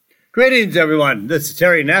Greetings, everyone. This is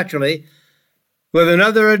Terry Naturally with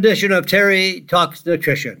another edition of Terry Talks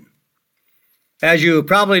Nutrition. As you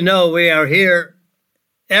probably know, we are here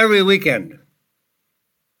every weekend.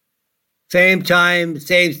 Same time,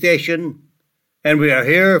 same station, and we are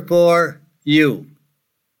here for you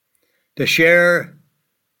to share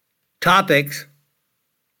topics,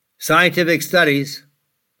 scientific studies,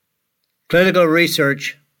 clinical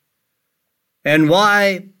research, and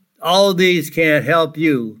why all these can help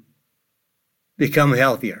you become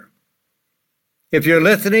healthier. If you're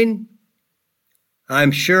listening, I'm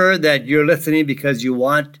sure that you're listening because you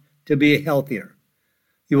want to be healthier.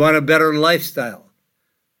 You want a better lifestyle.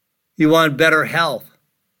 You want better health.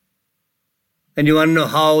 And you want to know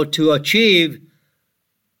how to achieve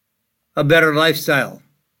a better lifestyle,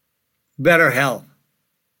 better health.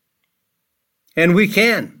 And we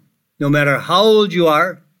can, no matter how old you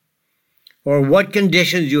are or what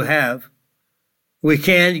conditions you have, we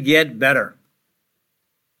can get better.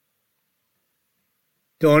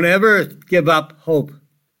 Don't ever give up hope.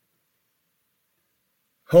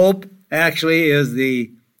 Hope actually is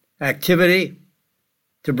the activity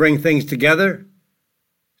to bring things together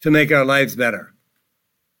to make our lives better.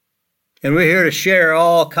 And we're here to share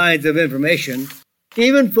all kinds of information,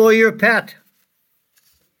 even for your pet.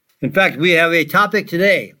 In fact, we have a topic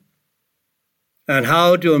today on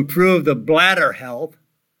how to improve the bladder health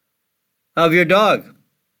of your dog.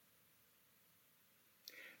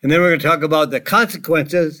 And then we're going to talk about the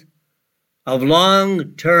consequences of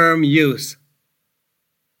long-term use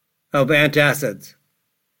of antacids.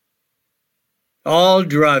 All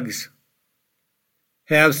drugs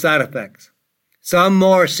have side effects, some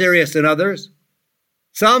more serious than others.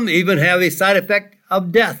 Some even have a side effect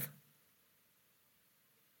of death.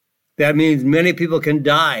 That means many people can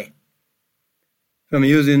die from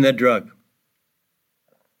using that drug.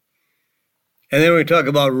 And then we're going to talk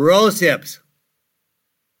about rose hips.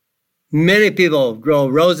 Many people grow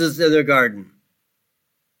roses in their garden.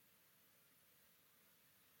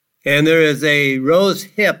 And there is a rose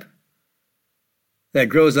hip that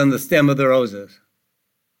grows on the stem of the roses.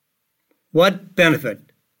 What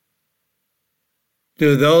benefit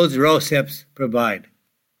do those rose hips provide?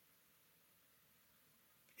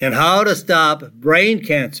 And how to stop brain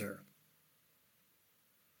cancer.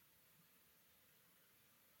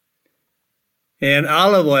 And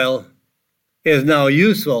olive oil is now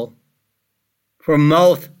useful for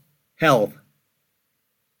mouth health.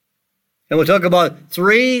 And we'll talk about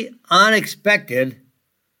 3 unexpected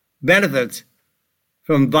benefits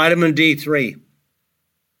from vitamin D3.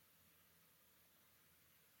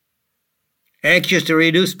 Anxious to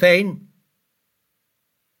reduce pain?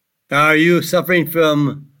 Are you suffering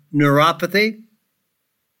from neuropathy?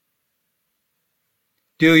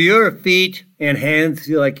 Do your feet and hands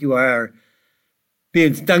feel like you are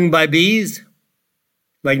being stung by bees?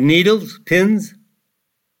 Like needles, pins?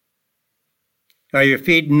 Are your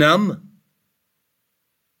feet numb?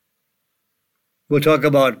 We'll talk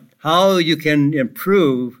about how you can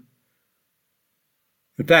improve.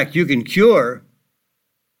 In fact, you can cure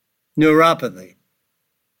neuropathy.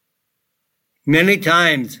 Many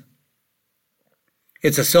times,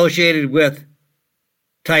 it's associated with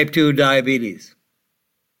type 2 diabetes.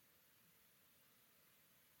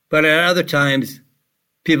 But at other times,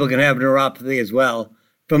 people can have neuropathy as well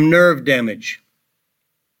from nerve damage.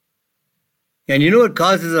 And you know what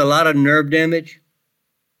causes a lot of nerve damage?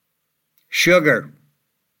 Sugar.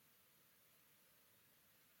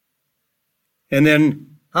 And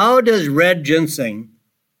then, how does red ginseng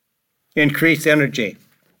increase energy?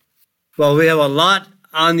 Well, we have a lot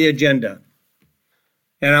on the agenda.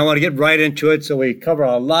 And I want to get right into it, so we cover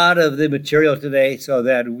a lot of the material today so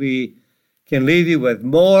that we can leave you with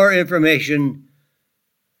more information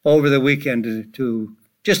over the weekend to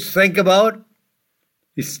just think about,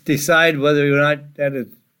 decide whether or not that is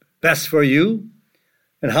best for you,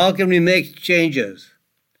 and how can we make changes?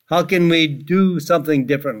 How can we do something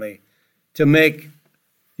differently to make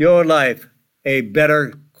your life a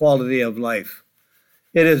better quality of life?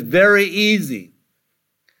 It is very easy.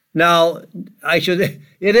 Now,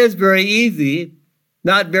 it is very easy,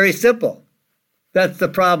 not very simple. That's the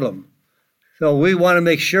problem. So we want to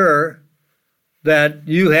make sure that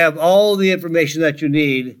you have all the information that you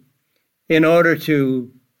need in order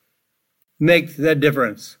to make the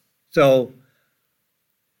difference. So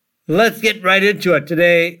let's get right into it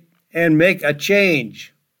today and make a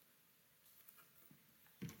change.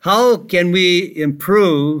 How can we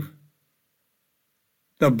improve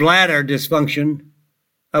the bladder dysfunction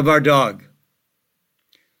of our dog?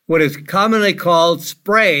 What is commonly called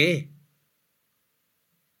spray,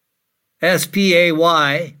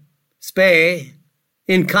 S-P-A-Y, spay,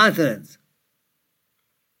 incontinence.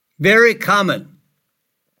 Very common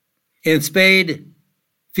in spayed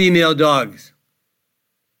female dogs.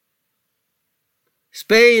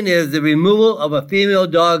 Spaying is the removal of a female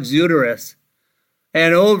dog's uterus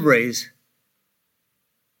and ovaries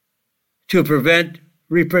to prevent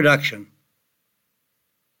reproduction.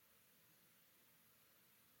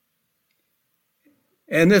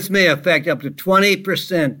 And this may affect up to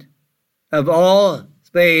 20% of all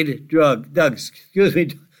spayed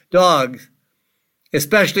dogs,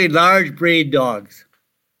 especially large breed dogs.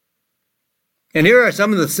 And here are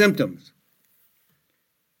some of the symptoms: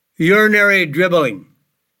 urinary dribbling,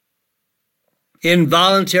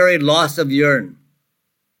 involuntary loss of urine,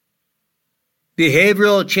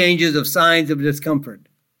 behavioral changes of signs of discomfort.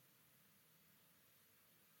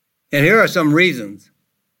 And here are some reasons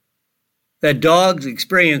that dogs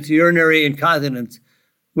experience urinary incontinence,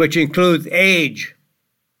 which includes age.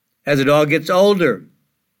 As a dog gets older,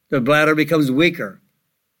 the bladder becomes weaker.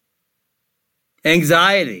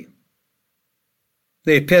 Anxiety.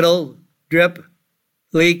 They piddle, drip,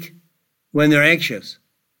 leak when they're anxious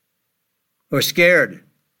or scared,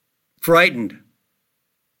 frightened,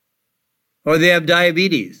 or they have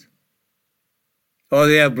diabetes, or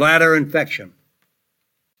they have bladder infection.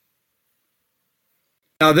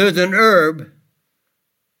 Now, there's an herb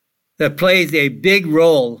that plays a big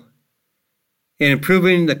role in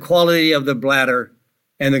improving the quality of the bladder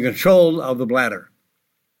and the control of the bladder.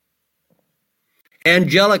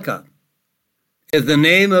 Angelica is the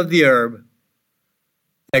name of the herb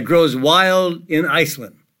that grows wild in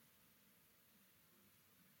Iceland.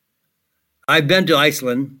 I've been to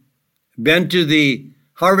Iceland, been to the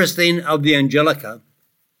harvesting of the Angelica,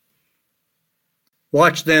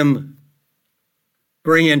 watched them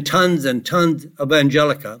bring in tons and tons of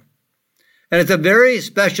Angelica, and it's a very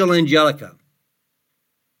special Angelica.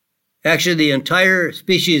 Actually, the entire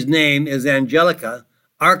species name is Angelica,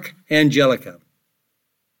 Archangelica.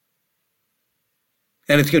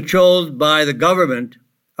 And it's controlled by the government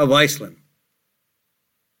of Iceland.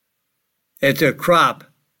 It's a crop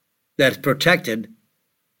that's protected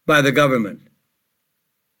by the government.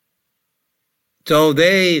 So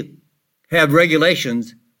they have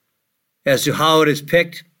regulations as to how it is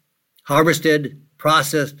picked, harvested,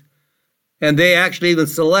 processed, and they actually even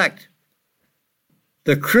select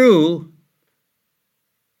the crew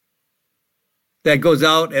that goes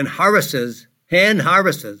out and hand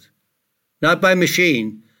harvests, not by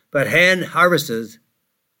machine, but hand harvests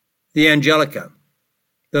the Angelica.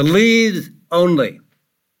 The leaves only,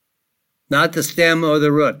 not the stem or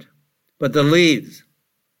the root, but the leaves.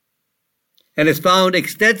 And it's found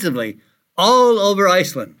extensively all over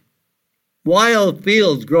Iceland. Wild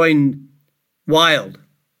fields growing wild.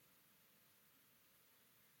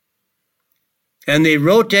 And they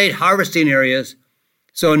rotate harvesting areas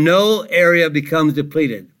so no area becomes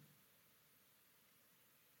depleted.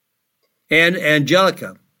 And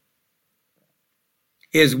Angelica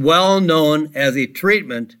is well known as a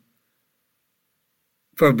treatment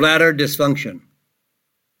for bladder dysfunction.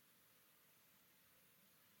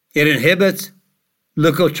 It inhibits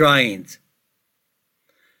leukotrienes.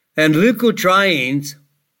 And leukotrienes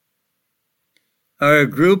are a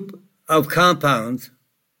group of compounds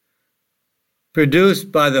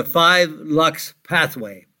produced by the 5-lux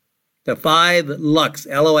pathway. The 5-lux,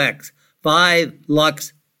 L-O-X,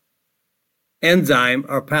 5-lux enzyme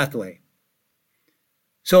or pathway.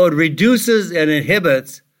 So it reduces and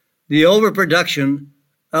inhibits the overproduction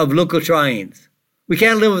of leukotrienes. We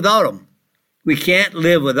can't live without them. We can't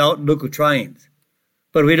live without leukotrienes.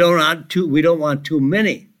 But we don't want too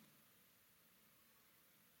many.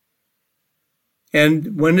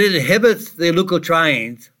 And when it inhibits the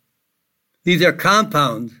leukotrienes, these are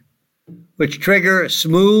compounds which trigger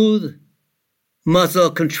smooth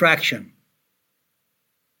muscle contraction.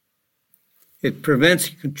 It prevents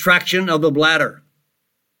contraction of the bladder.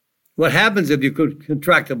 What happens if you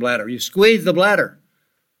contract the bladder? You squeeze the bladder.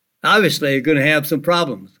 Obviously, you're going to have some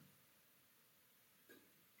problems.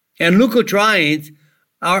 And leukotrienes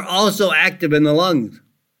are also active in the lungs,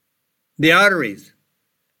 the arteries,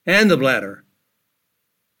 and the bladder.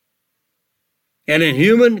 And in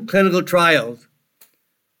human clinical trials,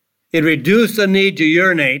 it reduced the need to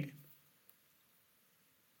urinate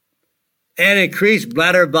and increased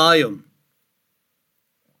bladder volume.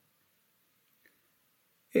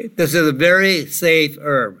 This is a very safe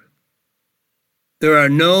herb. There are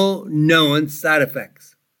no known side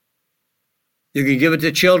effects. You can give it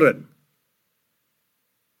to children,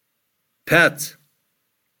 pets.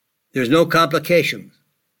 There's no complications.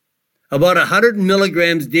 About 100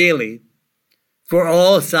 milligrams daily for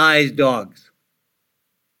all size dogs.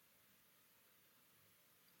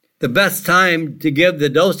 the best time to give the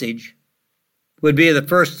dosage would be the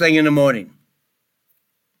first thing in the morning.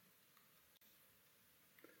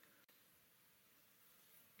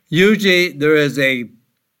 Usually there is a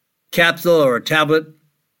capsule or a tablet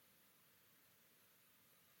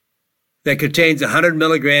that contains 100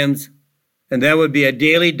 milligrams, and that would be a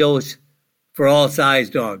daily dose for all size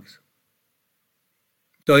dogs.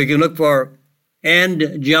 So you can look for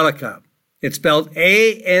Angelica. It's spelled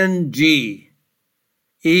Angelica,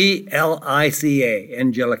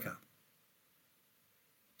 Angelica.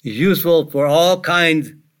 It's useful for all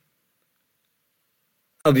kinds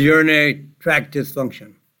of urinary tract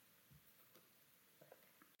dysfunction.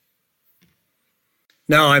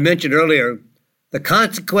 Now, I mentioned earlier the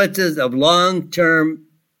consequences of long-term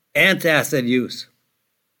antacid use.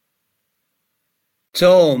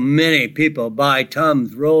 So many people buy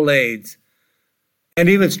Tums, Rolaids, and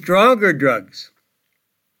even stronger drugs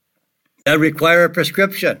that require a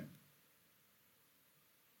prescription.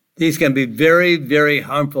 These can be very, very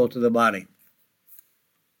harmful to the body.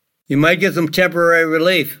 You might get some temporary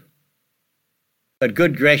relief, but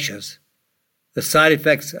good gracious, the side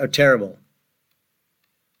effects are terrible.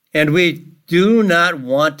 And we do not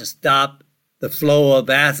want to stop the flow of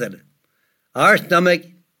acid. Our stomach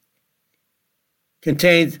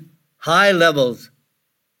contains high levels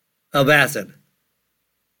of acid.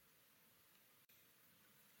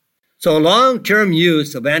 So long-term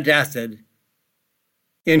use of antacid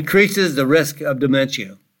increases the risk of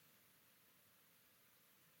dementia.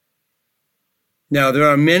 Now, there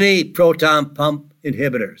are many proton pump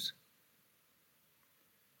inhibitors,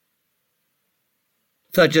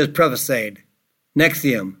 such as Prevacid,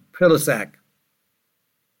 Nexium, Prilosec.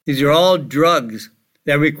 These are all drugs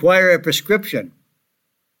that require a prescription.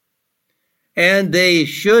 And they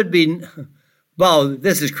should be, well,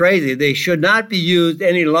 this is crazy, they should not be used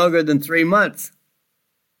any longer than 3 months.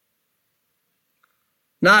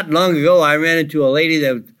 Not long ago, I ran into a lady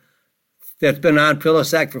that's been on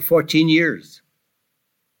Prilosec for 14 years.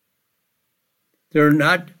 They're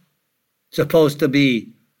not supposed to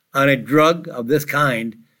be on a drug of this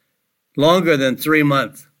kind longer than 3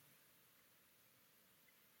 months.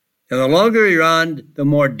 And the longer you're on, the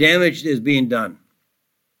more damage is being done.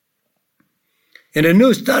 In a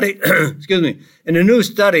new study,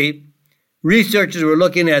 researchers were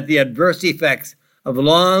looking at the adverse effects of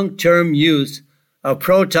long-term use of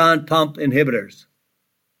proton pump inhibitors.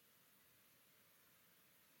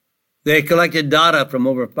 They collected data from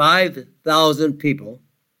over 5,000 people,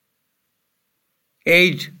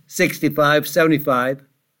 age 65, 75,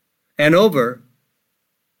 and over,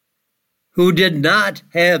 who did not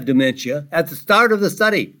have dementia at the start of the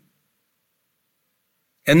study.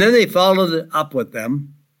 And then they followed up with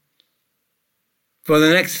them for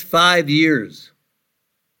the next 5 years.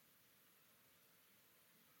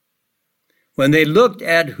 When they looked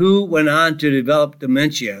at who went on to develop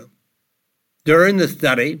dementia during the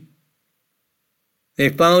study, they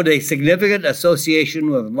found a significant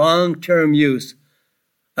association with long-term use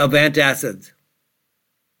of antacids.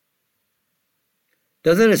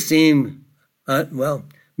 Doesn't it seem, well,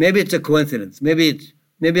 maybe it's a coincidence. Maybe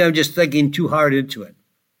I'm just thinking too hard into it.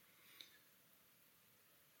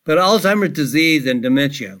 But Alzheimer's disease and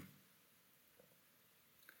dementia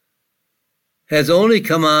has only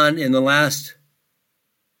come on in the last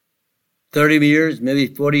 30 years, maybe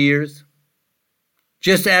 40 years,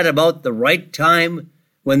 just at about the right time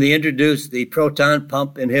when they introduced the proton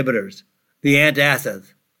pump inhibitors, the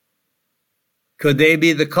antacids. Could they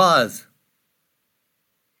be the cause?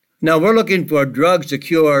 Now, we're looking for drugs to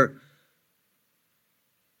cure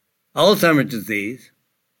Alzheimer's disease,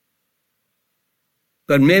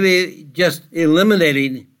 but maybe just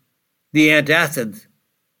eliminating the antacids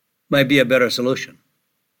might be a better solution.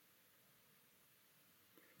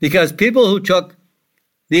 Because people who took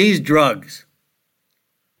these drugs,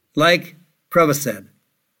 like Prevacid,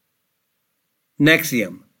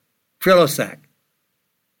 Nexium, Prilosec,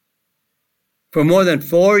 for more than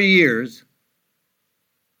 4 years,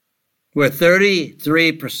 were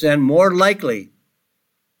 33% more likely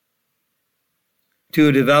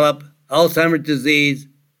to develop Alzheimer's disease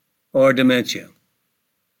or dementia.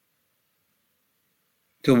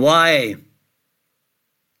 So why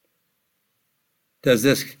does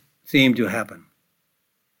this seem to happen?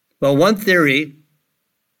 Well, one theory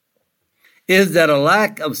is that a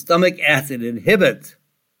lack of stomach acid inhibits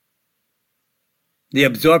the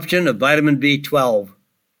absorption of vitamin B12.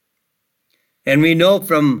 And we know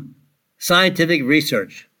from scientific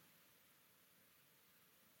research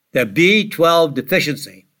that B12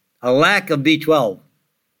 deficiency, a lack of B12,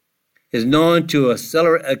 is known to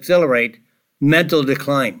accelerate mental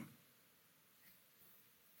decline.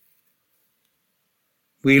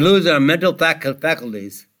 We lose our mental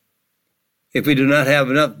faculties if we do not have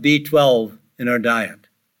enough B12 in our diet.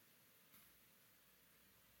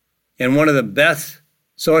 And one of the best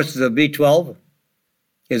sources of B12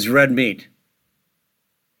 is red meat.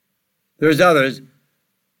 There's others,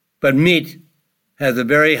 but meat has a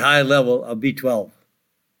very high level of B12.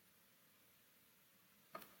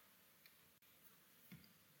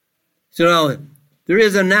 So now, there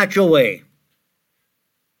is a natural way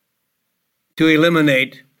to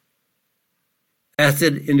eliminate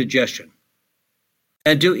acid indigestion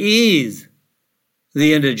and to ease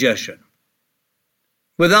the indigestion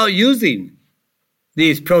without using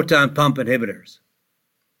these proton pump inhibitors.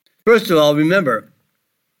 First of all, remember,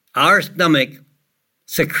 our stomach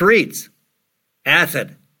secretes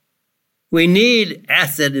acid. We need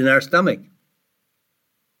acid in our stomach.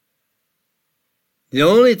 The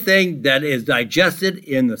only thing that is digested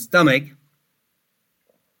in the stomach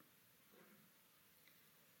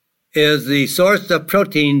is the source of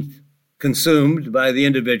protein consumed by the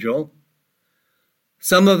individual,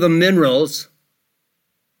 some of the minerals,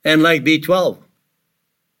 and like B12.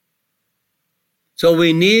 So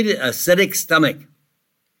we need an acidic stomach.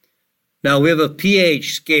 Now we have a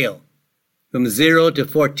pH scale from 0 to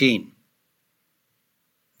 14.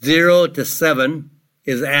 0 to 7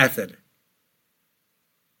 is acid.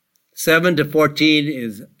 7 to 14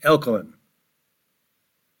 is alkaline.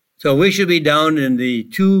 So we should be down in the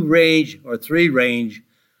 2 range or 3 range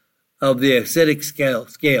of the acidic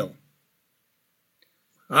scale.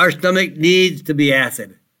 Our stomach needs to be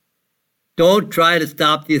acid. Don't try to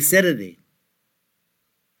stop the acidity,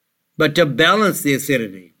 but to balance the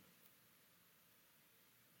acidity.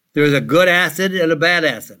 There's a good acid and a bad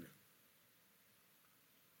acid.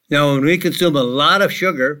 Now, when we consume a lot of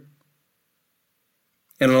sugar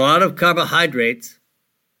and a lot of carbohydrates,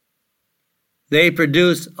 they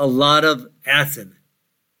produce a lot of acid.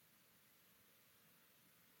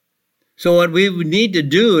 So what we need to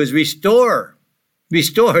do is restore.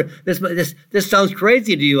 This sounds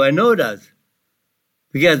crazy to you, I know it does.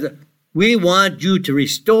 Because we want you to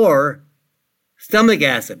restore stomach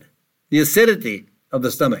acid, the acidity of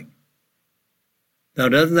the stomach. Now,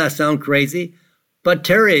 doesn't that sound crazy? But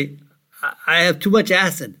Terry, I have too much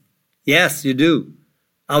acid. Yes, you do.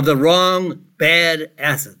 Of the wrong, bad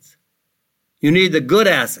acids. You need the good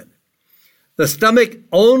acid. The stomach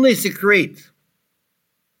only secretes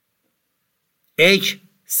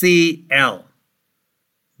HCl,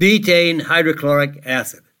 betaine hydrochloric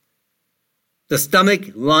acid. The stomach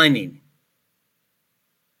lining.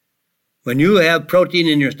 When you have protein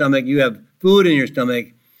in your stomach, you have food in your stomach,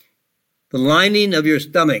 the lining of your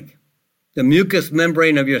stomach, the mucous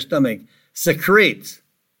membrane of your stomach, secretes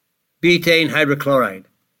betaine hydrochloride,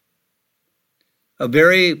 a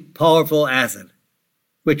very powerful acid,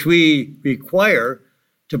 which we require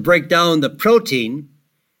to break down the protein,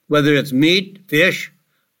 whether it's meat, fish,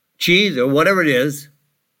 cheese, or whatever it is.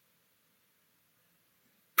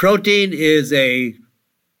 Protein is a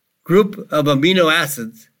group of amino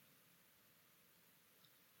acids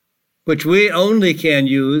which we only can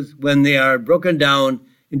use when they are broken down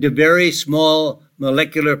into very small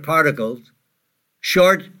molecular particles,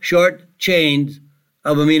 short chains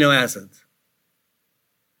of amino acids.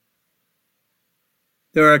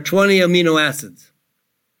 There are 20 amino acids.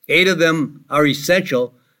 8 of them are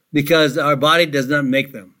essential because our body does not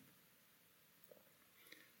make them.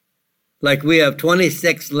 Like we have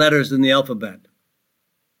 26 letters in the alphabet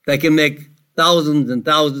that can make thousands and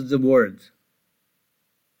thousands of words.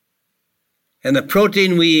 And the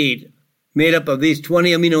protein we eat, made up of these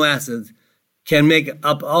 20 amino acids, can make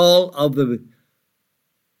up all of the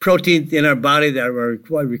proteins in our body that are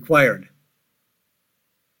required.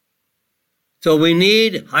 So we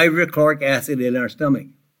need hydrochloric acid in our stomach.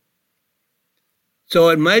 So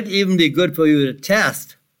it might even be good for you to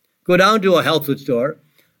test. Go down to a health food store,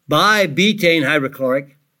 buy betaine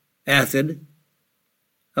hydrochloric acid,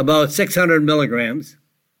 about 600 milligrams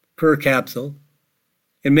per capsule.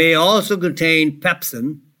 It may also contain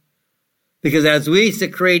pepsin, because as we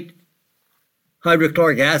secrete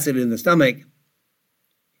hydrochloric acid in the stomach,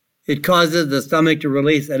 it causes the stomach to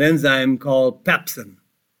release an enzyme called pepsin.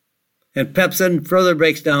 And pepsin further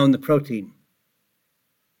breaks down the protein.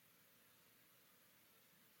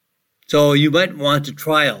 So you might want to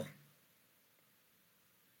trial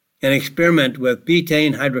and experiment with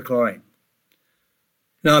betaine hydrochloride.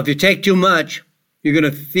 Now, if you take too much, you're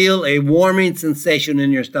going to feel a warming sensation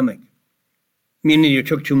in your stomach, meaning you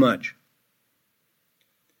took too much.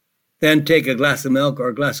 Then take a glass of milk or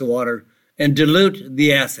a glass of water and dilute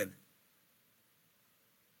the acid.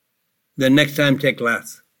 Then next time, take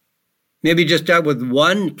less. Maybe just start with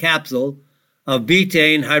 1 capsule of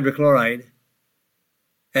betaine hydrochloride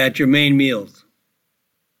at your main meals,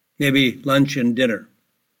 maybe lunch and dinner.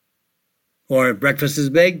 Or if breakfast is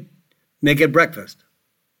big, make it breakfast.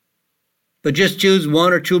 But just choose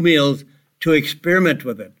 1 or 2 meals to experiment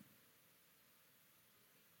with it.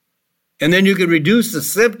 And then you can reduce the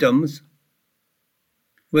symptoms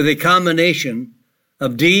with a combination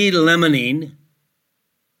of D-limonene.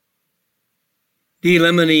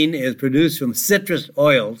 D-limonene is produced from citrus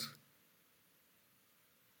oils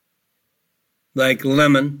like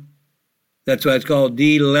lemon. That's why it's called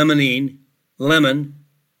D-limonene, lemon,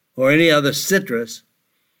 or any other citrus.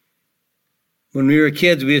 When we were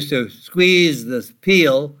kids, we used to squeeze this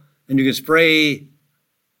peel and you could spray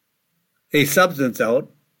a substance out,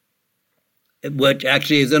 which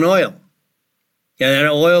actually is an oil. And that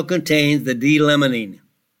oil contains the D-limonene.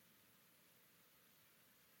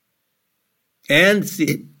 And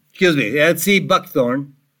C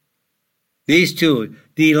buckthorn. These two,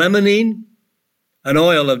 D-limonene, an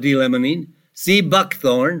oil of D-limonene, C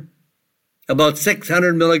buckthorn, about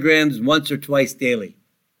 600 milligrams once or twice daily.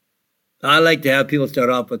 I like to have people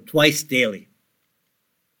start off with twice daily.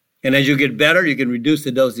 And as you get better, you can reduce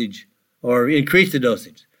the dosage or increase the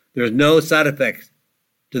dosage. There's no side effects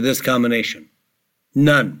to this combination.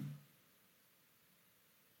 None.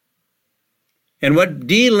 And what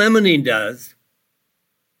D-limonene does,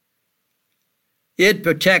 it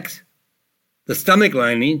protects the stomach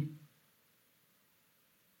lining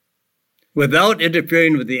without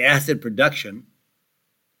interfering with the acid production,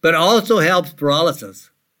 but also helps pyrolysis,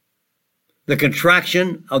 the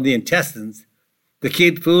contraction of the intestines to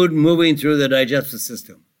keep food moving through the digestive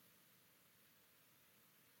system.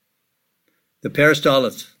 The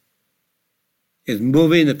peristalsis is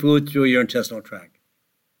moving the food through your intestinal tract.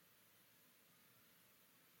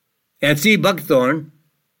 And C. buckthorn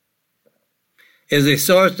is a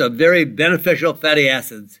source of very beneficial fatty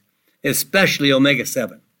acids, especially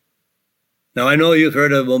omega-7. Now, I know you've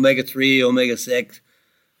heard of omega-3, omega-6,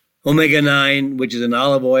 omega-9, which is in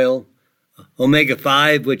olive oil,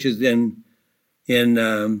 omega-5, which is in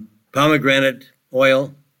pomegranate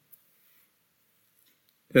oil.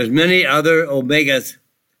 There's many other omegas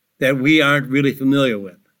that we aren't really familiar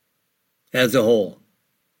with as a whole.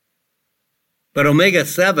 But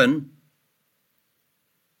omega-7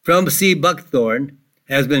 from C. buckthorn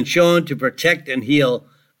has been shown to protect and heal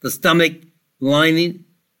the stomach lining,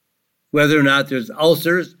 whether or not there's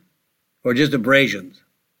ulcers or just abrasions,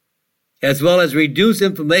 as well as reduce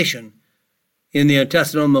inflammation in the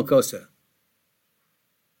intestinal mucosa.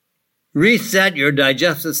 Reset your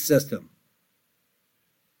digestive system.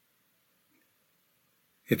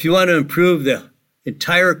 If you want to improve the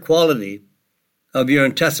entire quality of your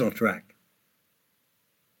intestinal tract,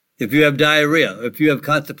 if you have diarrhea, if you have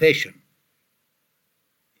constipation,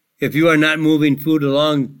 if you are not moving food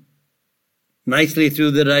along nicely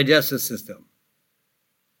through the digestive system,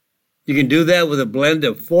 you can do that with a blend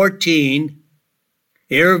of 14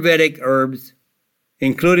 Ayurvedic herbs,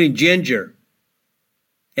 including ginger,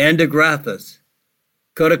 andigraphis,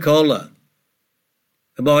 coca-cola,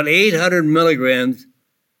 about 800 milligrams,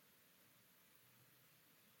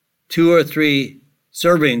 2 or 3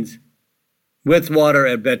 servings with water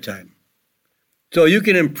at bedtime. So you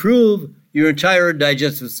can improve your entire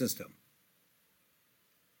digestive system.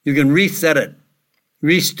 You can reset it,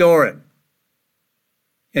 restore it,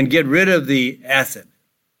 and get rid of the acid.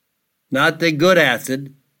 Not the good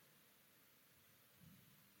acid,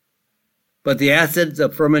 but the acids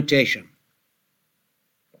of fermentation.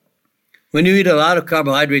 When you eat a lot of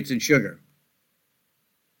carbohydrates and sugar,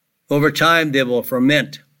 over time they will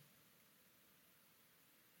ferment.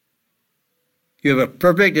 You have a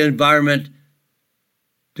perfect environment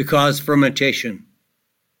to cause fermentation.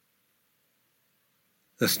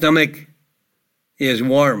 The stomach is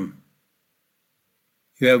warm.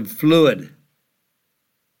 You have fluid.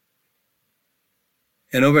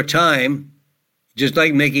 And over time, just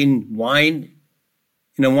like making wine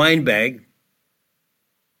in a wine bag,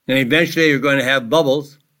 and eventually you're going to have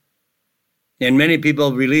bubbles, and many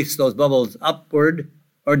people release those bubbles upward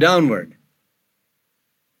or downward.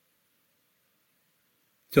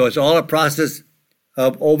 So it's all a process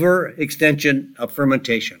of overextension of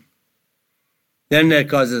fermentation. Then that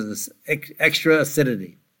causes this extra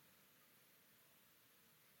acidity.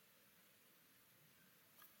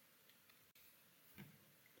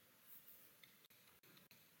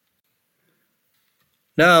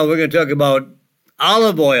 Now we're going to talk about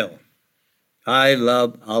olive oil. I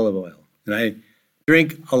love olive oil, and I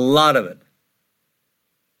drink a lot of it.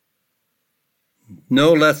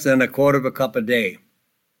 No less than a quarter of a cup a day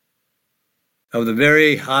of the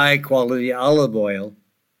very high quality olive oil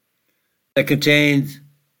that contains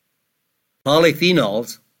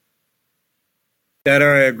polyphenols that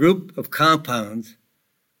are a group of compounds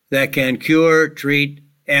that can cure, treat,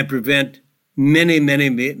 and prevent many, many,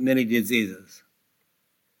 many diseases.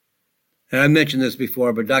 And I've mentioned this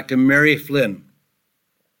before, but Dr. Mary Flynn,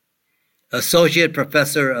 Associate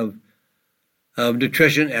Professor of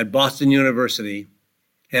Nutrition at Boston University,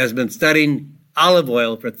 has been studying olive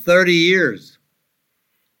oil for 30 years.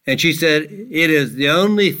 And she said it is the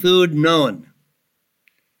only food known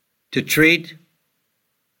to treat,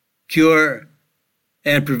 cure,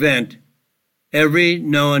 and prevent every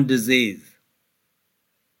known disease.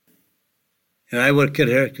 And I would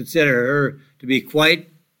consider her to be quite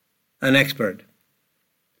an expert.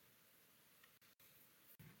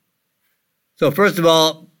 So first of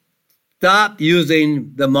all, stop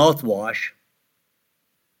using the mouthwash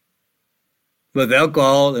with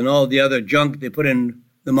alcohol and all the other junk they put in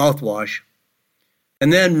the mouthwash,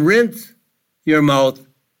 and then rinse your mouth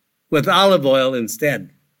with olive oil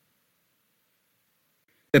instead.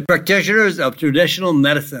 The practitioners of traditional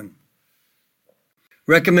medicine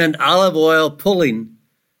recommend olive oil pulling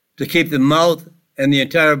to keep the mouth and the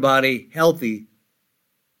entire body healthy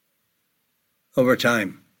over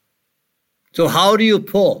time. So how do you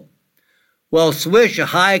pull? Well, swish a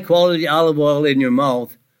high-quality olive oil in your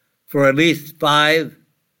mouth for at least 5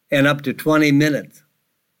 and up to 20 minutes.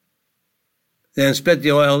 Then spit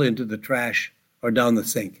the oil into the trash or down the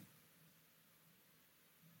sink.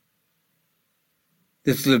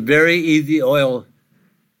 This is a very easy oil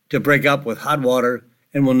to break up with hot water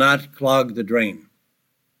and will not clog the drain.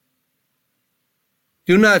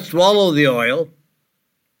 Do not swallow the oil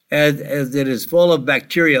as it is full of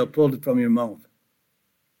bacteria pulled from your mouth.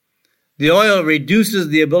 The oil reduces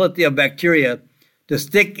the ability of bacteria to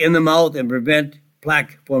stick in the mouth and prevent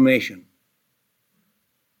plaque formation.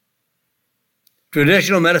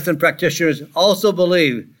 Traditional medicine practitioners also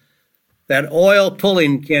believe that oil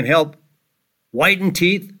pulling can help whiten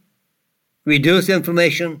teeth, reduce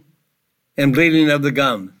inflammation and bleeding of the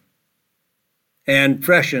gums, and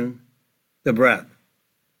freshen the breath.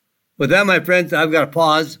 With that, my friends, I've got to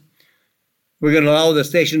pause. We're going to allow the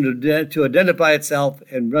station to identify itself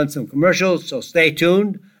and run some commercials, so stay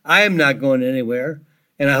tuned. I am not going anywhere,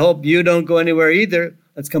 and I hope you don't go anywhere either.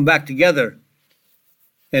 Let's come back together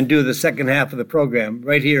and do the second half of the program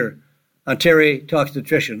right here on Terry Talks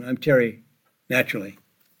Nutrition. I'm Terry Naturally.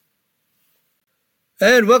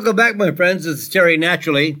 And welcome back, my friends. This is Terry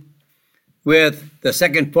Naturally with the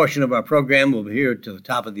second portion of our program. We'll be here to the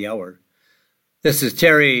top of the hour. This is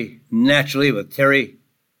Terry Naturally with Terry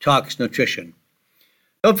Talks Nutrition.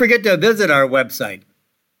 Don't forget to visit our website,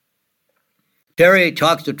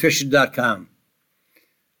 terrytalksnutrition.com.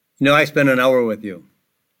 You know, I spend an hour with you.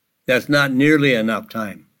 That's not nearly enough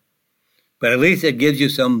time. But at least it gives you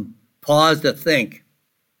some pause to think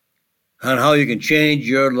on how you can change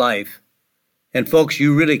your life. And folks,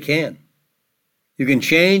 you really can. You can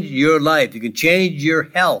change your life. You can change your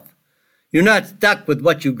health. You're not stuck with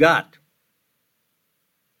what you got.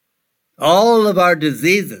 All of our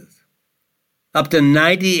diseases, up to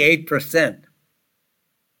 98%,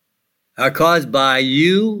 are caused by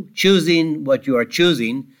you choosing what you are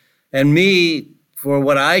choosing and me for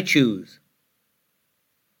what I choose.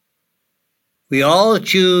 We all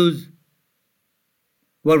choose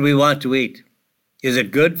what we want to eat. Is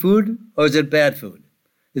it good food or is it bad food?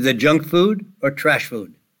 Is it junk food or trash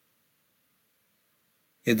food?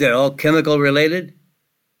 Is it all chemical related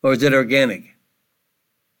or is it organic?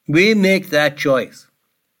 We make that choice.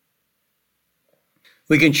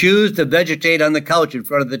 We can choose to vegetate on the couch in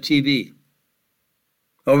front of the TV,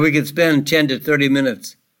 or we can spend 10 to 30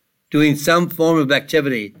 minutes doing some form of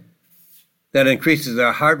activity that increases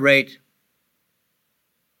our heart rate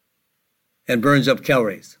and burns up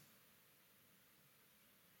calories.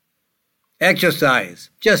 Exercise,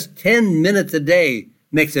 just 10 minutes a day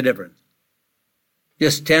makes a difference.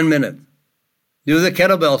 Just 10 minutes. Do the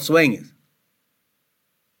kettlebell swings.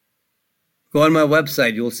 Go on my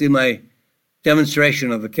website, you'll see my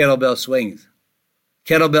demonstration of the kettlebell swings.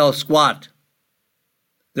 Kettlebell squat.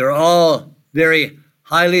 They're all very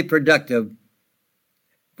highly productive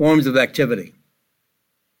forms of activity.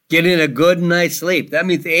 Getting a good night's sleep. That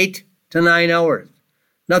means 8 to 9 hours.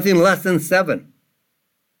 Nothing less than 7.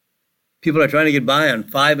 People are trying to get by on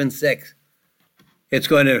 5 and 6. It's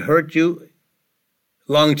going to hurt you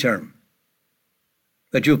long term.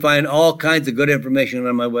 But you'll find all kinds of good information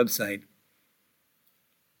on my website.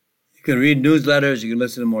 You can read newsletters, you can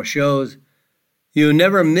listen to more shows. You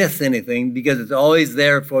never miss anything because it's always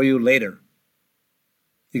there for you later.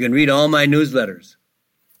 You can read all my newsletters.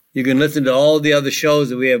 You can listen to all the other shows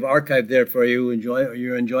that we have archived there for you,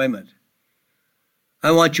 your enjoyment.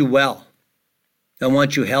 I want you well. I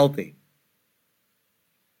want you healthy.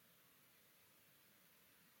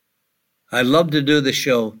 I love to do the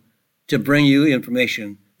show to bring you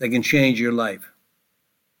information that can change your life.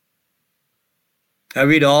 I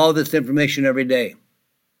read all this information every day,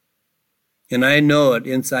 and I know it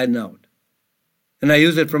inside and out, and I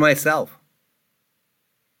use it for myself.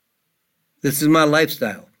 This is my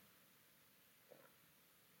lifestyle.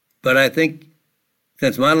 But I think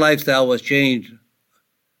since my lifestyle was changed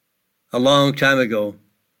a long time ago,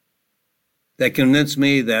 that convinced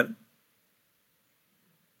me that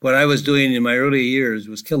what I was doing in my early years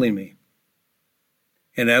was killing me,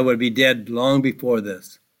 and I would be dead long before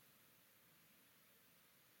this.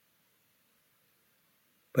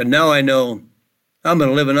 But now I know I'm going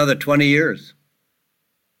to live another 20 years.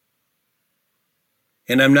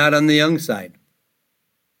 And I'm not on the young side.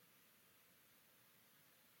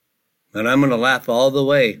 But I'm going to laugh all the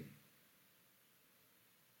way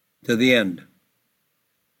to the end.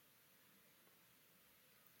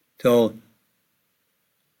 So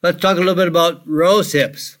let's talk a little bit about rose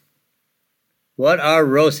hips. What are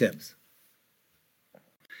rose hips?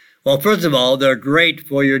 Well, first of all, they're great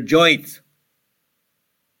for your joints.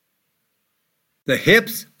 The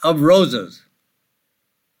hips of roses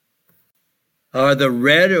are the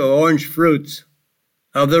red or orange fruits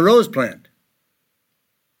of the rose plant.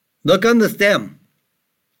 Look on the stem,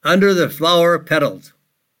 under the flower petals.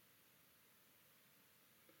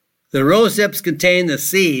 The rose hips contain the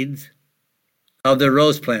seeds of the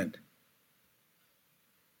rose plant.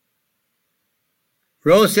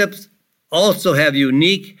 Rose hips also have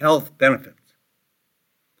unique health benefits,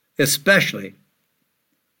 especially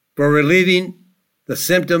for relieving the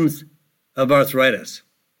symptoms of arthritis.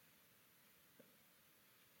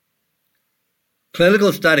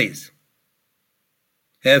 Clinical studies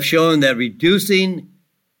have shown that reducing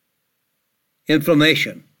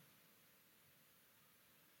inflammation,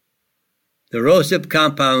 the rosehip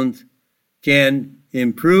compounds can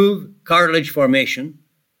improve cartilage formation,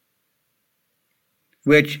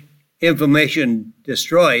 which inflammation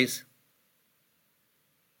destroys,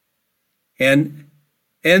 and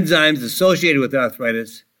enzymes associated with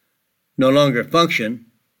arthritis no longer function,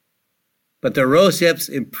 but the rose hips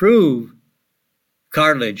improve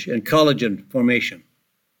cartilage and collagen formation.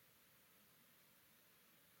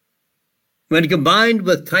 When combined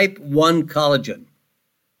with type 1 collagen,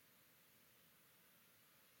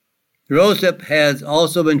 rosehip has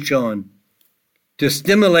also been shown to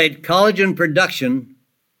stimulate collagen production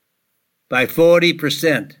by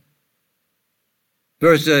 40%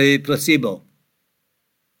 versus a placebo,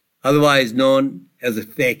 otherwise known as a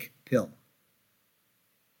fake pill.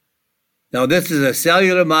 Now, this is a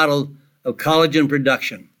cellular model of collagen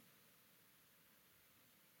production.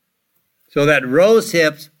 So that rose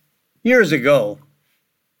hips, years ago,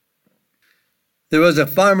 there was a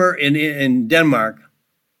farmer in Denmark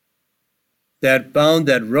that found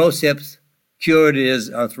that rose hips cured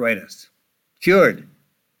his arthritis. Cured.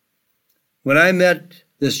 When I met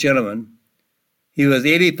this gentleman, he was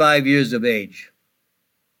 85 years of age,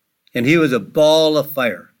 and he was a ball of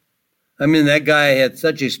fire. I mean, that guy had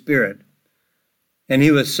such a spirit, and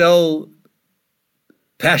he was so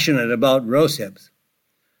passionate about rose hips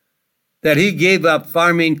that he gave up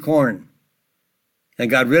farming corn and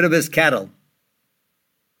got rid of his cattle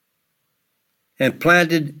and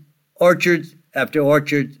planted orchards after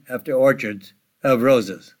orchards after orchards of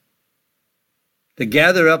roses to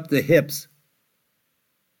gather up the hips.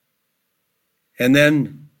 And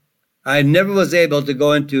then I never was able to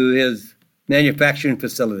go into his manufacturing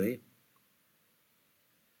facility.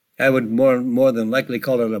 I would more than likely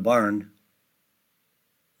call it a barn.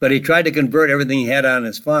 But he tried to convert everything he had on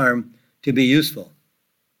his farm to be useful.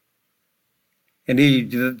 And he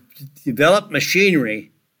developed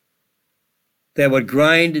machinery that would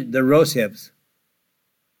grind the rose hips.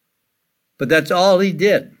 But that's all he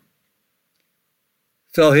did.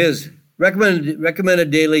 So his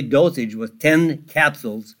recommended daily dosage was 10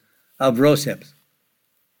 capsules of rose hips.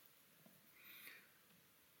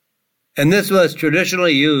 And this was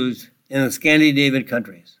traditionally used in the Scandinavian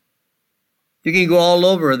countries. You can go all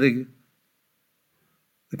over the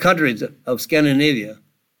countries of Scandinavia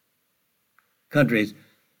countries,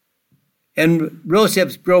 and rose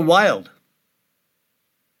hips grow wild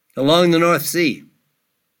along the North Sea.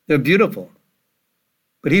 They're beautiful,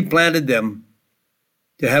 but he planted them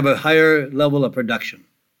to have a higher level of production.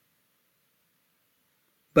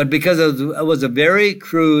 But because it was a very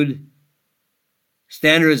crude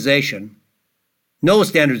standardization, no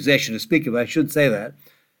standardization to speak of, I should say that,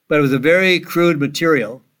 but it was a very crude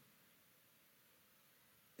material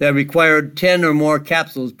that required 10 or more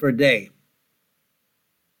capsules per day.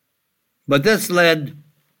 But this led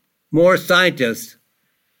more scientists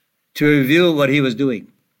to review what he was doing.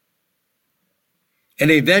 And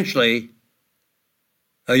eventually,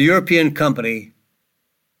 a European company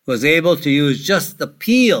was able to use just the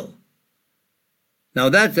peel. Now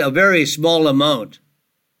that's a very small amount.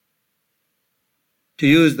 To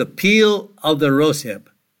use the peel of the rose hip,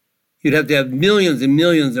 you'd have to have millions and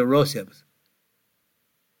millions of rose hips.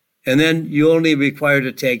 And then you only require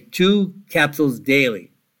to take 2 capsules daily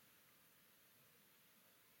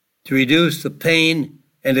to reduce the pain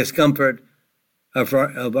and discomfort of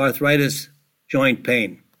arthritis joint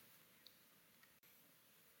pain.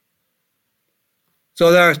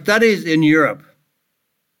 So there are studies in Europe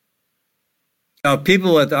of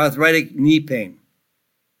people with arthritic knee pain.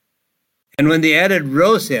 And when they added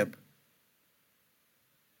rose hip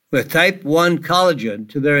with type 1 collagen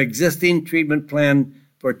to their existing treatment plan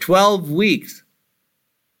for 12 weeks,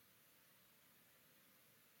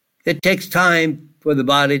 it takes time for the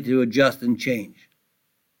body to adjust and change.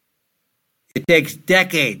 It takes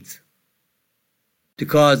decades to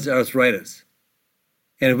cause arthritis.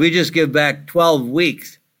 And if we just give back 12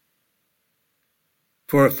 weeks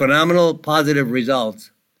for phenomenal positive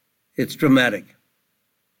results, it's dramatic.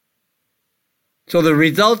 So the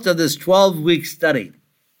results of this 12-week study,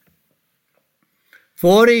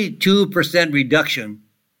 42% reduction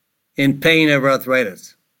in pain of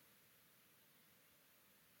arthritis,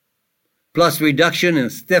 plus reduction in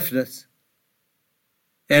stiffness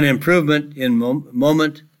and improvement in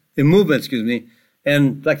movement,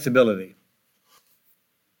 and flexibility.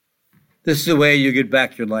 This is the way you get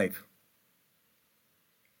back your life.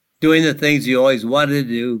 Doing the things you always wanted to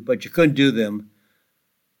do, but you couldn't do them.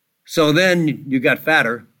 So then you got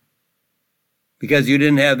fatter because you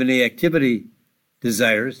didn't have any activity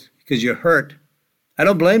desires, because you're hurt. I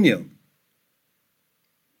don't blame you.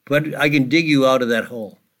 But I can dig you out of that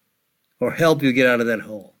hole or help you get out of that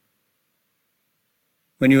hole.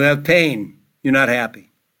 When you have pain, you're not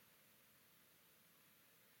happy.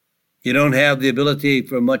 You don't have the ability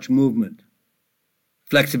for much movement,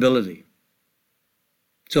 flexibility.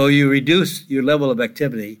 So you reduce your level of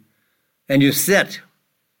activity and you sit,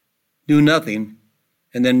 do nothing,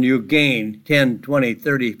 and then you gain 10, 20,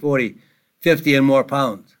 30, 40, 50 and more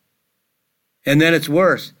pounds. And then it's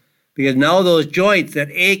worse because now those joints that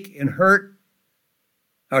ache and hurt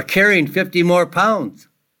are carrying 50 more pounds.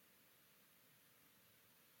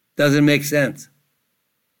 Doesn't make sense.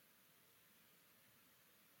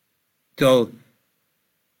 So,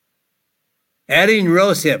 adding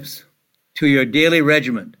rose hips to your daily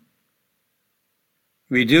regimen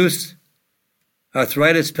reduce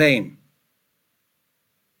arthritis pain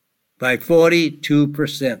by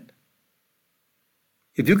 42%.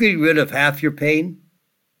 If you get rid of half your pain,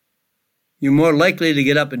 you're more likely to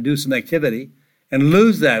get up and do some activity and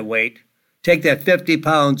lose that weight, take that 50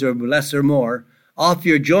 pounds or less or more off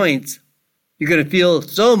your joints. You're going to feel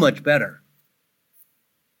so much better.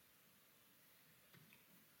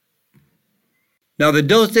 Now, the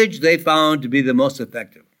dosage they found to be the most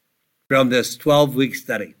effective from this 12-week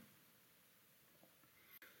study.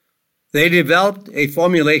 They developed a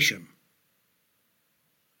formulation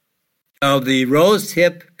of the rose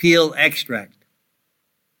hip peel extract,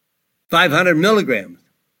 500 milligrams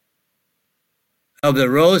of the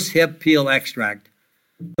rose hip peel extract,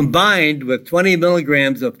 combined with 20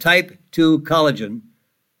 milligrams of type 2 collagen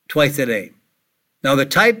twice a day. Now, the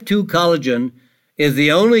type 2 collagen is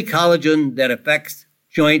the only collagen that affects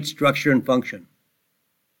joint structure and function.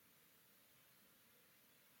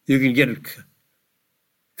 You can get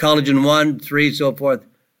collagen 1, 3, so forth,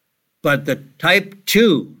 but the type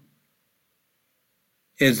 2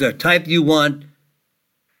 is the type you want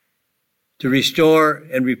to restore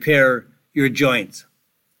and repair your joints.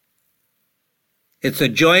 It's a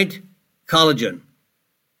joint collagen.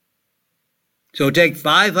 So take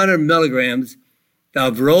 500 milligrams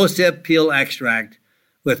of rosehip peel extract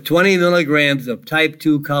with 20 milligrams of type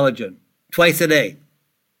 2 collagen twice a day.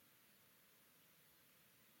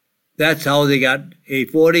 That's how they got a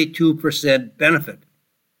 42% benefit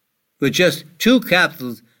with just 2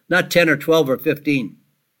 capsules, not 10 or 12 or 15,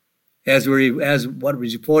 as what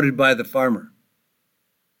was reported by the farmer.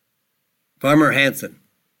 Farmer Hansen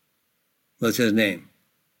was his name.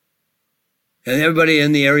 And everybody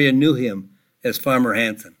in the area knew him as Farmer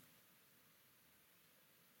Hansen.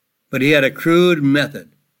 But he had a crude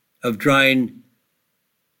method of drying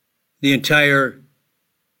the entire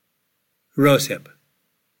rosehip.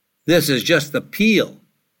 This is just the peel,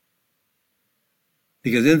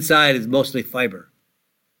 because inside is mostly fiber.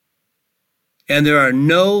 And there are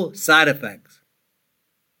no side effects,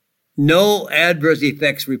 no adverse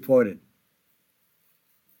effects reported.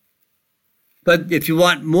 But if you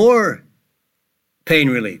want more pain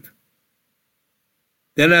relief,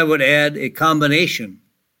 then I would add a combination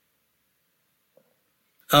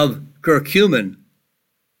of curcumin,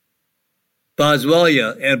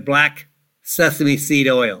 boswellia, and black sesame seed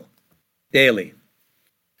oil daily.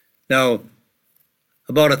 Now,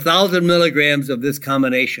 about 1,000 milligrams of this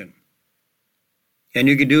combination, and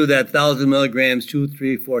you can do that 1,000 milligrams 2,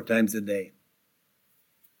 3, 4 times a day,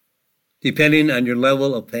 depending on your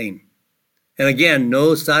level of pain. And again,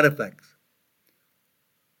 no side effects.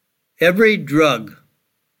 Every drug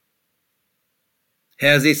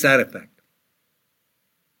has a side effect.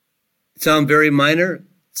 Some very minor,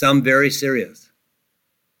 some very serious.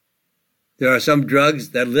 There are some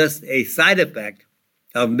drugs that list a side effect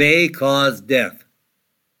of may cause death.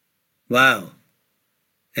 Wow.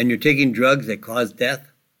 And you're taking drugs that cause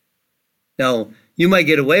death? Now, you might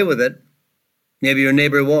get away with it. Maybe your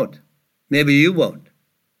neighbor won't. Maybe you won't.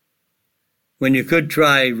 When you could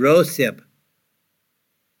try rosehip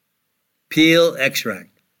peel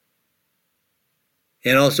extract,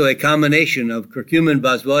 and also a combination of curcumin,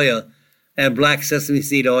 boswellia, and black sesame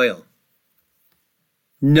seed oil.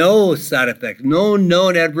 No side effects, no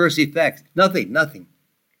known adverse effects, nothing.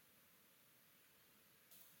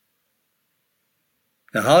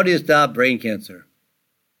 Now, how do you stop brain cancer?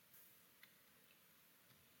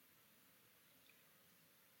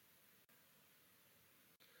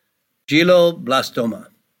 Glioblastoma,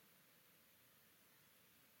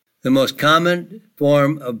 the most common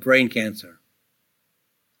form of brain cancer.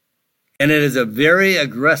 And it is a very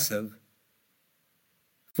aggressive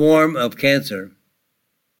form of cancer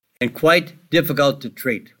and quite difficult to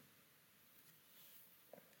treat.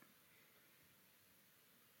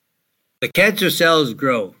 The cancer cells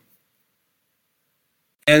grow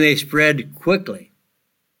and they spread quickly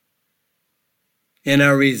and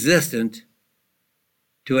are resistant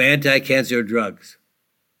to anti-cancer drugs.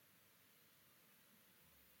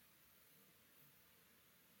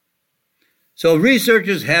 So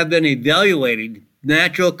researchers have been evaluating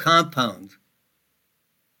natural compounds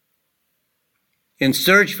in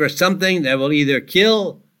search for something that will either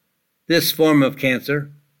kill this form of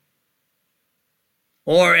cancer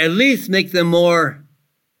or at least make them more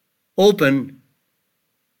open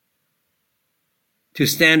to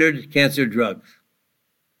standard cancer drugs.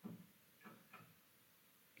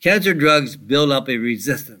 Cancer drugs build up a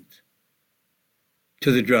resistance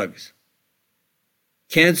to the drugs.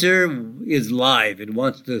 Cancer is live. It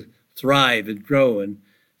wants to thrive and grow and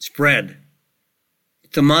spread.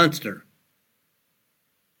 It's a monster.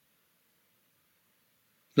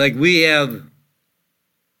 Like we have,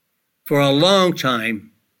 for a long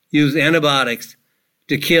time, used antibiotics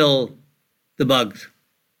to kill the bugs,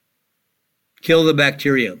 kill the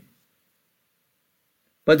bacteria.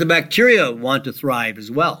 But the bacteria want to thrive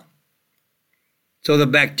as well. So the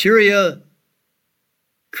bacteria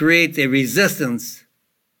creates a resistance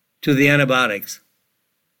to the antibiotics,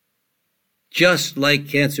 just like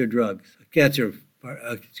cancer drugs, cancer.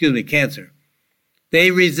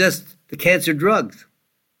 They resist the cancer drugs.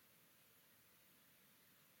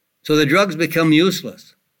 So the drugs become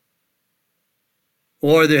useless.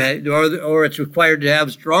 Or it's required to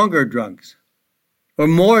have stronger drugs, or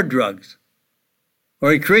more drugs,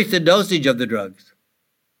 or increase the dosage of the drugs.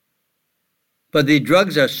 But the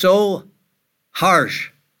drugs are so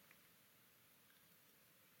harsh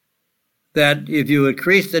that if you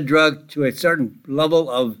increase the drug to a certain level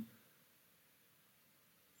of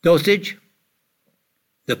dosage,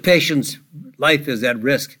 the patient's life is at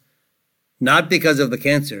risk, not because of the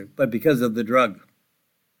cancer, but because of the drug.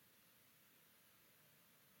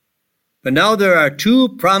 But now there are two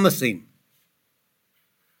promising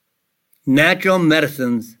natural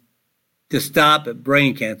medicines to stop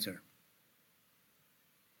brain cancer.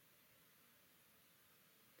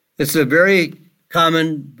 It's a very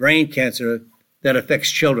common brain cancer that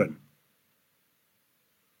affects children.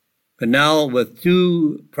 But now with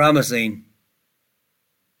two promising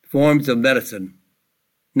forms of medicine,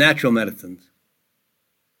 natural medicines,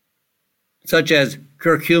 such as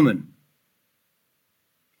curcumin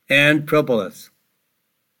and propolis.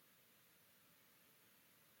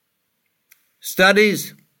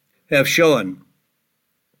 Studies have shown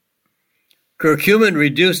curcumin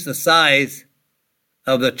reduced the size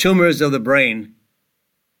of the tumors of the brain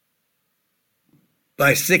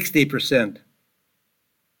by 60%.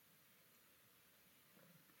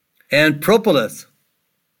 And propolis,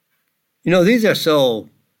 these are so,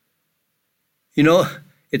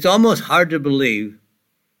 it's almost hard to believe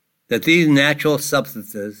that these natural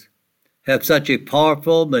substances have such a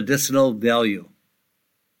powerful medicinal value,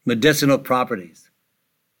 medicinal properties.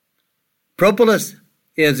 Propolis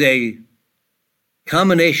is a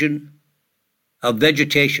combination of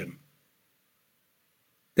vegetation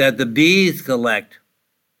that the bees collect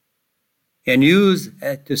and use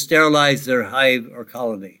to sterilize their hive or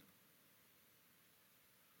colony.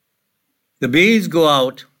 The bees go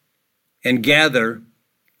out and gather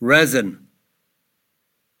resin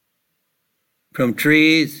from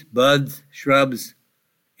trees, buds, shrubs,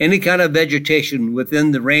 any kind of vegetation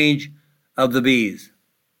within the range of the bees.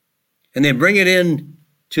 And they bring it in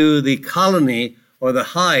to the colony or the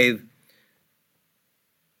hive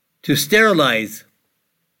to sterilize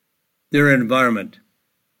their environment,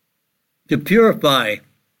 to purify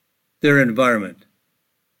their environment.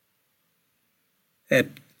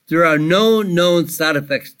 And there are no known side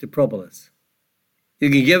effects to propolis.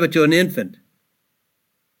 You can give it to an infant,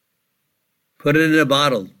 put it in a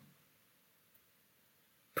bottle,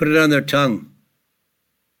 put it on their tongue.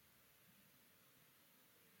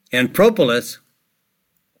 And propolis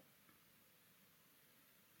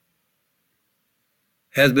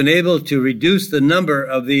has been able to reduce the number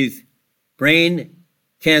of these brain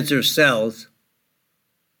cancer cells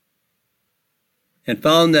and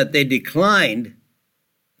found that they declined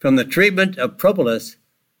from the treatment of propolis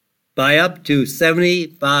by up to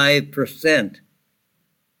 75%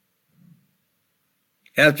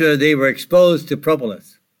 after they were exposed to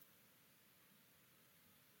propolis.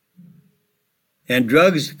 And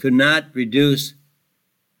drugs could not reduce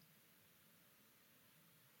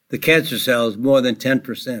the cancer cells more than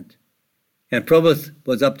 10%. And propolis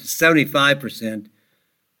was up to 75%.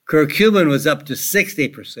 Curcumin was up to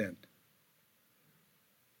 60%.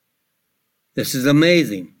 This is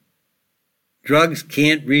amazing. Drugs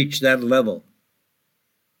can't reach that level.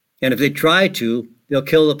 And if they try to, they'll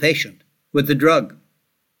kill the patient with the drug.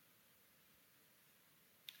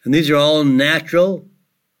 And these are all natural,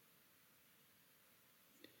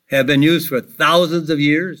 have been used for thousands of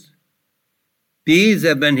years. Bees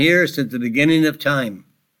have been here since the beginning of time.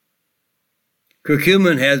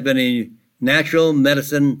 Curcumin has been a natural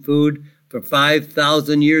medicine food for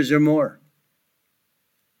 5,000 years or more.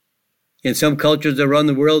 In some cultures around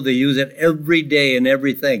the world, they use it every day in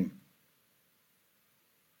everything.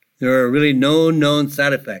 There are really no known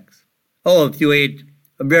side effects. Oh, if you ate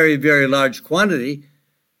a very, very large quantity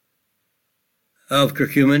of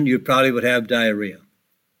curcumin, you probably would have diarrhea.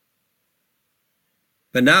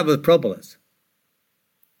 But not with propolis.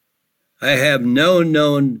 I have no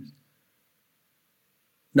known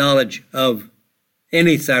knowledge of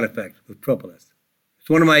any side effect with propolis. It's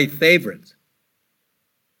one of my favorites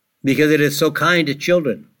because it is so kind to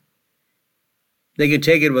children. They can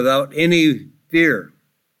take it without any fear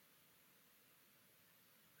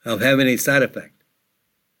of having a side effect.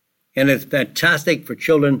 And it's fantastic for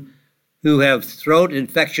children who have throat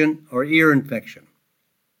infection or ear infection.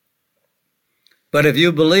 But if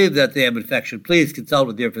you believe that they have infection, please consult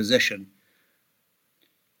with your physician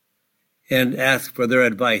and ask for their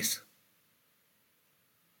advice.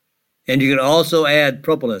 And you can also add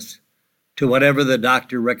propolis to whatever the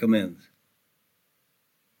doctor recommends.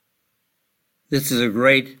 This is a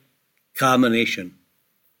great combination.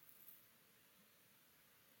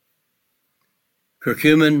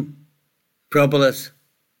 Curcumin, propolis.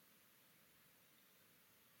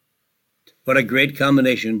 What a great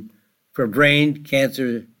combination for brain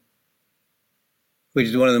cancer, which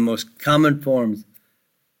is one of the most common forms,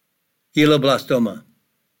 glioblastoma,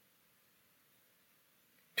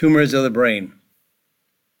 tumors of the brain.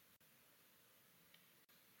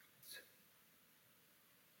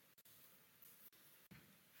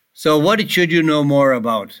 So what should you know more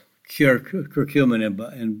about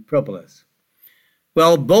curcumin and propolis?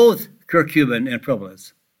 Well, both curcumin and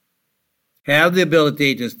propolis have the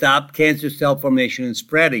ability to stop cancer cell formation and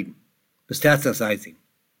spreading, metastasizing.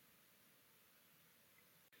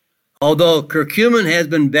 Although curcumin has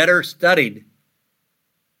been better studied,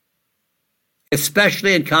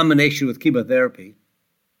 especially in combination with chemotherapy,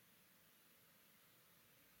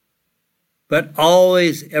 but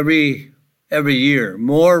always every year,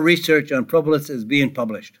 more research on propolis is being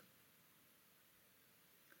published.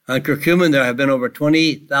 On curcumin, there have been over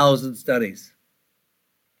 20,000 studies.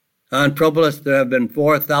 On propolis, there have been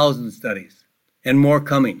 4,000 studies, and more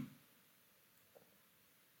coming.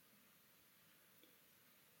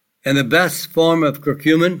 And the best form of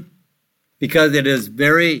curcumin, because it is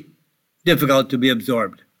very difficult to be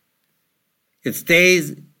absorbed. It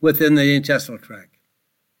stays within the intestinal tract.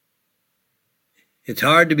 It's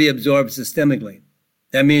hard to be absorbed systemically.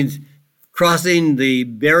 That means crossing the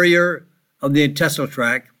barrier of the intestinal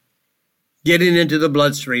tract, getting into the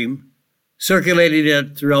bloodstream, circulating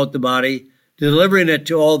it throughout the body, delivering it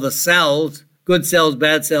to all the cells, good cells,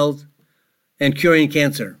 bad cells, and curing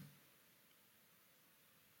cancer.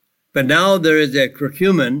 But now there is a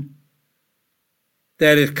curcumin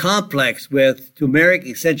that is complex with turmeric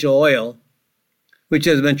essential oil, which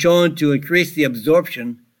has been shown to increase the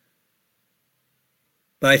absorption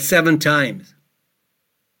by 7 times.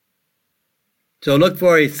 So look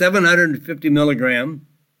for a 750 milligram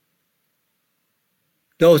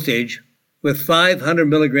dosage with 500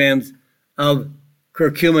 milligrams of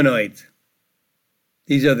curcuminoids.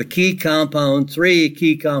 These are the key compounds, 3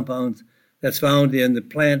 key compounds that's found in the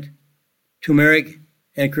plant turmeric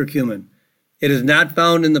and curcumin. It is not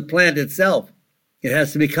found in the plant itself. It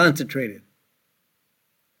has to be concentrated.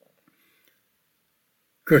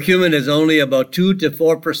 Curcumin is only about 2 to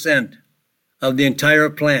 4% of the entire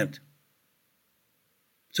plant.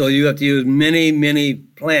 So you have to use many, many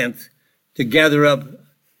plants to gather up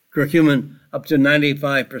curcumin up to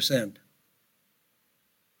 95%.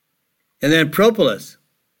 And then propolis,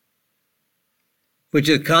 which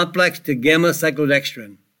is complex to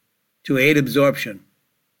gamma-cyclodextrin to aid absorption,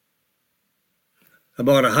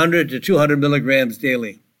 about 100 to 200 milligrams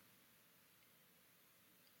daily.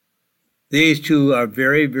 These 2 are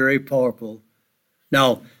very, very powerful.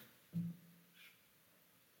 Now,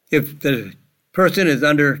 if the person is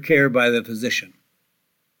under care by the physician,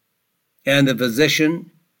 and the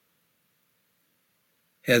physician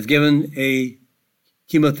has given a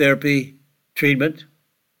chemotherapy treatment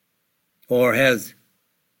or has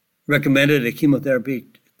recommended a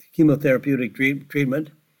chemotherapeutic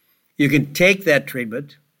treatment, you can take that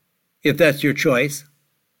treatment, if that's your choice,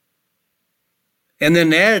 and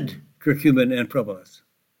then add curcumin and propolis.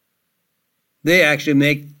 They actually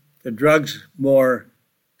make the drugs more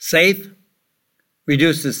safe,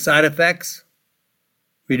 reduce the side effects,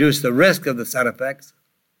 reduce the risk of the side effects,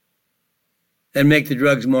 and make the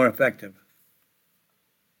drugs more effective.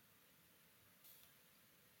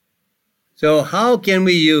 So how can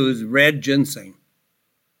we use red ginseng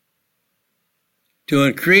to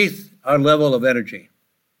increase our level of energy?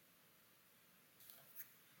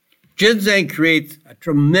 Ginseng creates a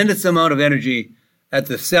tremendous amount of energy at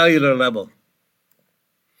the cellular level.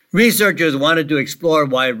 Researchers wanted to explore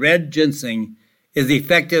why red ginseng is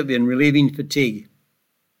effective in relieving fatigue.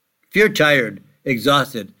 If you're tired,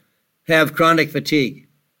 exhausted, have chronic fatigue,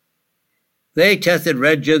 they tested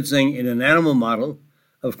red ginseng in an animal model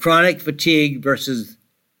of chronic fatigue versus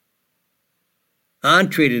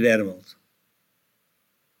untreated animals.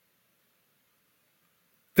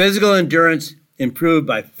 Physical endurance improved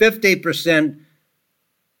by 50%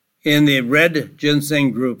 in the red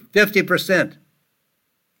ginseng group. 50%.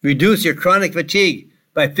 Reduce your chronic fatigue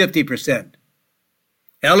by 50%.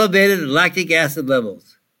 Elevated lactic acid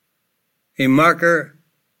levels, a marker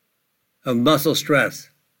of muscle stress,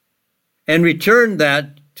 and return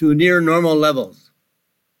that to near normal levels.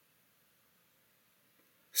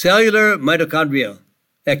 Cellular mitochondrial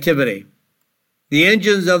activity, the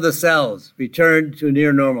engines of the cells, returned to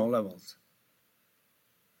near normal levels.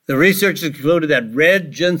 The researchers concluded that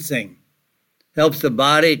red ginseng helps the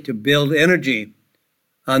body to build energy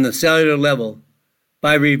on the cellular level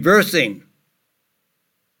by reversing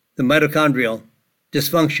the mitochondrial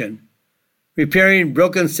dysfunction, repairing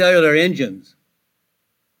broken cellular engines,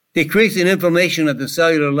 decreasing inflammation at the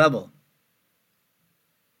cellular level.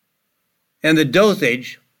 And the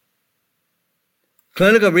dosage,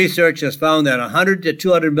 clinical research has found that 100 to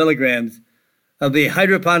 200 milligrams of the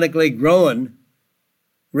hydroponically grown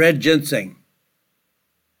red ginseng,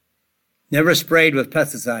 never sprayed with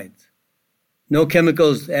pesticides, no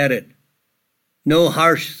chemicals added, no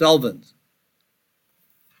harsh solvents,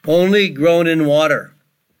 only grown in water,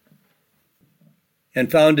 and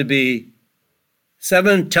found to be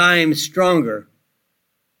 7 times stronger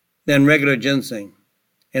than regular ginseng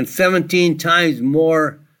and 17 times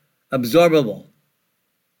more absorbable.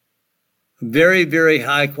 Very, very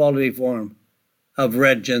high quality form of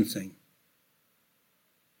red ginseng.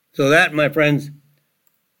 So that, my friends,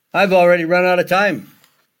 I've already run out of time.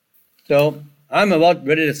 So I'm about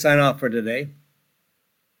ready to sign off for today.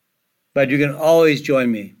 But you can always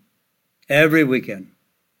join me every weekend.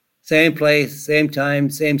 Same place, same time,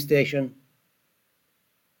 same station.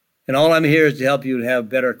 And all I'm here is to help you to have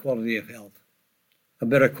better quality of health, a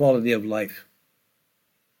better quality of life.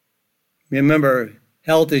 Remember,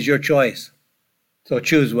 health is your choice, so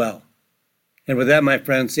choose well. And with that, my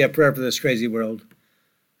friends, say a prayer for this crazy world.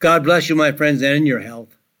 God bless you, my friends, and your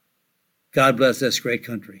health. God bless this great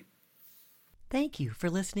country. Thank you for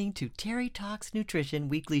listening to Terry Talks Nutrition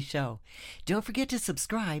Weekly Show. Don't forget to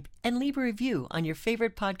subscribe and leave a review on your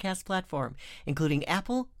favorite podcast platform, including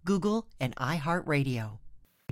Apple, Google, and iHeartRadio.